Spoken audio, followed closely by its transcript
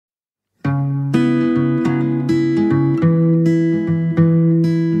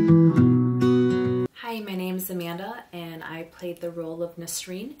role of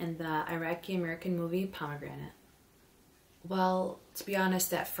Nisreen in the Iraqi-American movie Pomegranate. Well, to be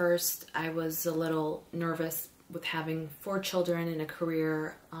honest, at first I was a little nervous with having 4 children and a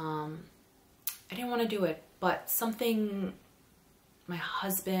career. I didn't want to do it, but something, my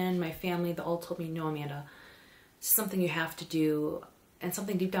husband, my family, they all told me, no, Amanda, it's something you have to do. And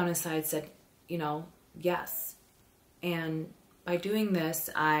something deep down inside said, you know, yes. And by doing this,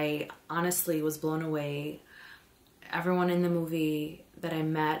 I honestly was blown away. Everyone in the movie that I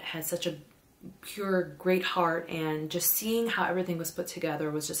met had such a pure, great heart, and just seeing how everything was put together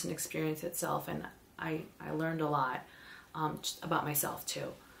was just an experience itself. And I learned a lot just about myself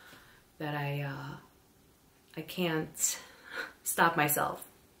too, that I can't stop myself.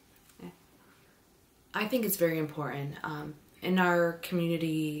 I think it's very important. In our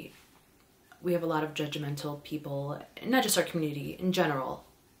community, we have a lot of judgmental people, not just our community, in general,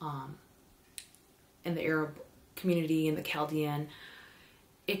 in the Arab community, in the Chaldean.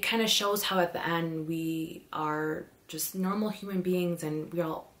 It kind of shows how at the end we are just normal human beings, and we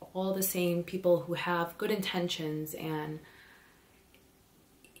are all the same people who have good intentions. And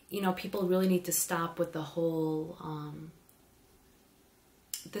you know, people really need to stop with the whole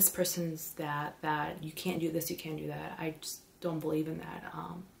this person's that you can't do this, you can't do that. I just don't believe in that.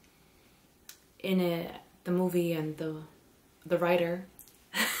 In it, the movie and the writer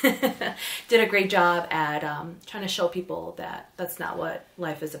did a great job at trying to show people that that's not what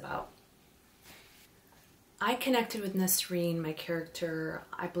life is about. I connected with Nisreen, my character,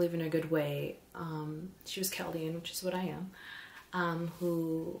 I believe in a good way. She was Chaldean, which is what I am,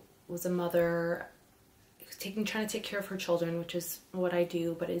 who was a mother trying to take care of her children, which is what I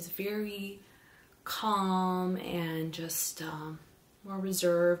do, but is very calm and just more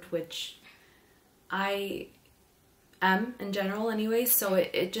reserved, which I am in general anyway. So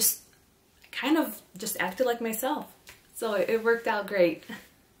it just kind of just acted like myself. So it worked out great.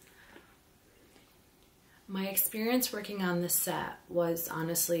 My experience working on this set was,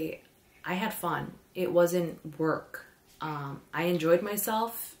 honestly, I had fun. It wasn't work. I enjoyed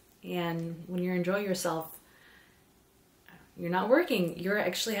myself, and when you enjoy yourself, you're not working, you're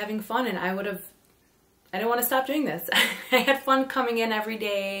actually having fun. And I didn't want to stop doing this. I had fun coming in every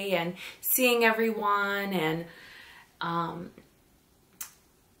day and seeing everyone and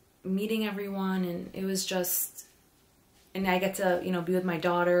meeting everyone, and it was just, and I get to, you know, be with my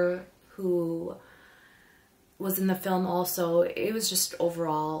daughter who was in the film also. It was just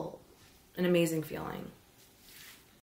overall an amazing feeling.